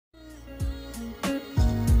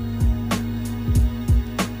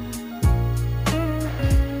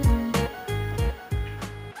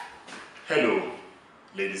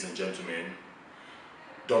and gentlemen,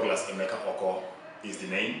 Douglas Emeka Okor is the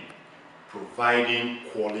name. Providing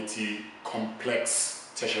quality,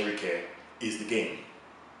 complex tertiary care is the game.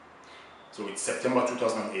 So it's September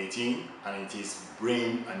 2018 and it is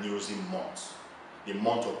Brain Aneurysm Month, the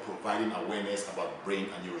month of providing awareness about brain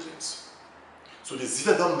aneurysms. So the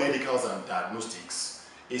Zitadel Medicals and Diagnostics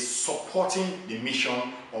is supporting the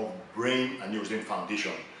mission of Brain Aneurysm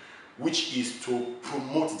Foundation, which is to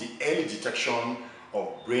promote the early detection of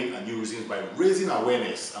brain aneurysms by raising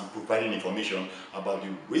awareness and providing information about the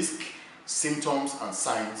risk, symptoms, and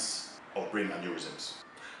signs of brain aneurysms.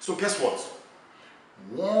 So guess what?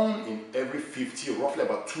 1 in every 50, roughly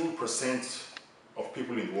about 2% of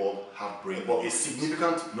people in the world have brain. But a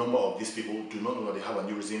significant number of these people do not know that they have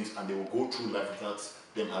aneurysms and they will go through life without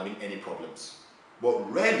them having any problems. But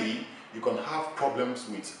rarely you can have problems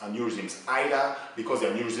with aneurysms, either because the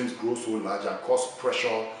aneurysms grow so large and cause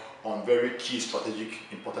pressure on very key strategic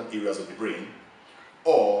important areas of the brain,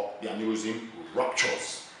 or the aneurysm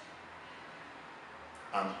ruptures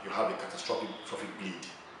and you have a catastrophic bleed.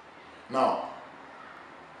 Now,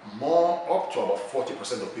 up to about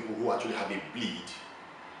 40% of people who actually have a bleed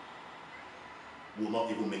will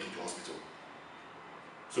not even make it to hospital.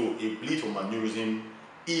 So a bleed from aneurysm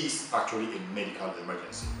is actually a medical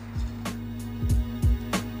emergency.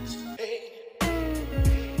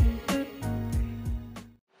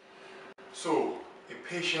 So a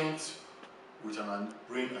patient with a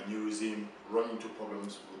brain aneurysm running into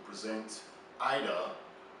problems will present either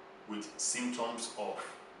with symptoms of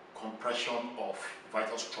compression of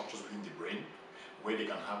vital structures within the brain, where they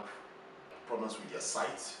can have problems with their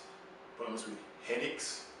sight, problems with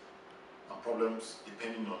headaches, and problems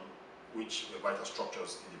depending on which vital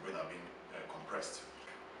structures in the brain are being compressed.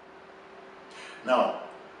 Now,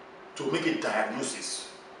 to make a diagnosis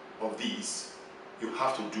of these, you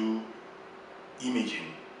have to do imaging,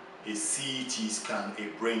 a CT scan,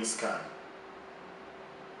 a brain scan.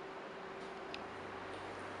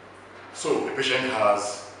 So the patient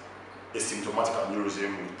has a symptomatic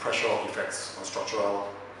aneurysm with pressure effects on structural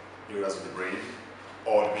areas of the brain,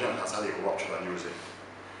 or the patient has had a ruptured aneurysm.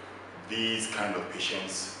 These kind of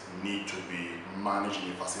patients need to be managed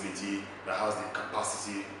in a facility that has the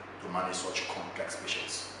capacity to manage such complex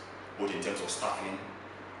patients, both in terms of staffing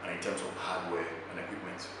and in terms of hardware and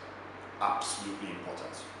equipment. Absolutely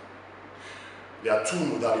important. There are 2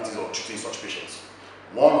 modalities of treating such patients.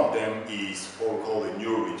 One of them is what we call a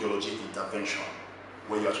neuroradiology intervention,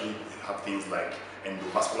 where you actually have things like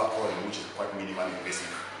endovascular coiling, which is quite minimally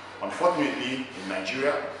invasive. Unfortunately, in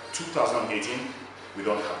Nigeria, 2018, we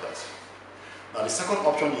don't have that. Now, the second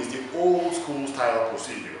option is the old school style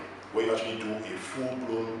procedure, where you actually do a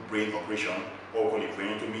full-blown brain operation, or we call it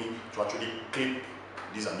craniotomy, to actually clip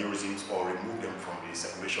these aneurysms or remove them from the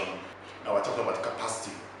circulation. Now, I talked about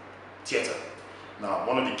capacity theater. Now,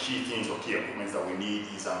 one of the key things or key equipment that we need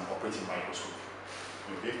is an operating microscope.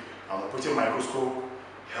 Okay? An operating microscope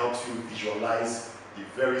helps you visualize the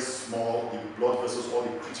very small, the blood vessels, all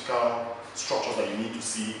the critical structures that you need to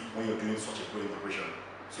see when you're doing such a brain operation.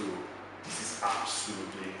 So this is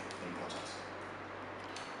absolutely important.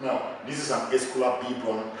 Now, this is an escolar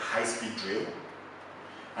B-bron high-speed drill,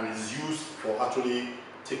 and it is used for actually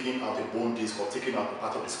taking out a bone disc or taking out a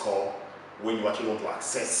part of the skull when you actually want to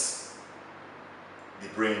access the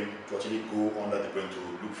brain, to actually go under the brain to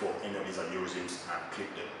look for any of these aneurysms and clip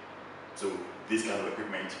them. So these kind of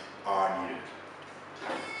equipment are needed.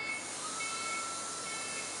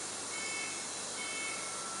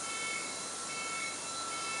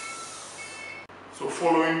 So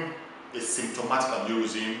following a symptomatic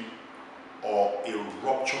aneurysm or a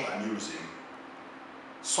ruptured aneurysm,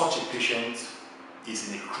 such a patient is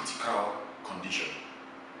in a critical condition.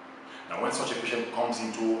 Now, when such a patient comes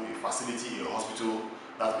into a facility, a hospital,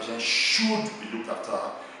 that patient should be looked after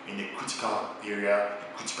in a critical area,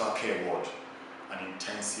 a critical care ward, an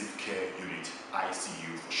intensive care unit,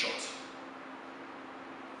 ICU for short.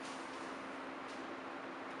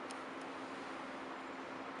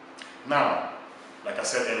 Now, like I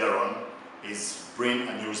said earlier on, is Brain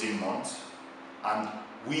Aneurysm Month, and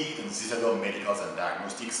we in Zitadel Medicals and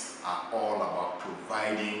Diagnostics are all about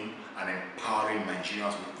providing and empowering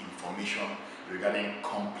Nigerians with information regarding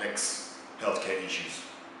complex healthcare issues.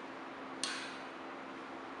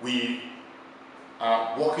 We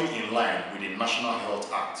are working in line with the National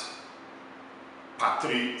Health Act, Part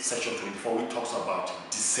 3, Section 24, which talks about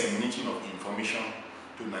disseminating of information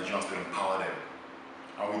to Nigerians to empower them.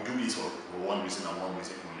 And we do this for one reason and one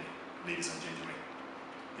reason only, ladies and gentlemen.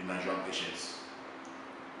 The Nigerian patients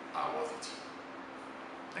are worth it.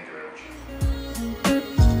 Thank you very much.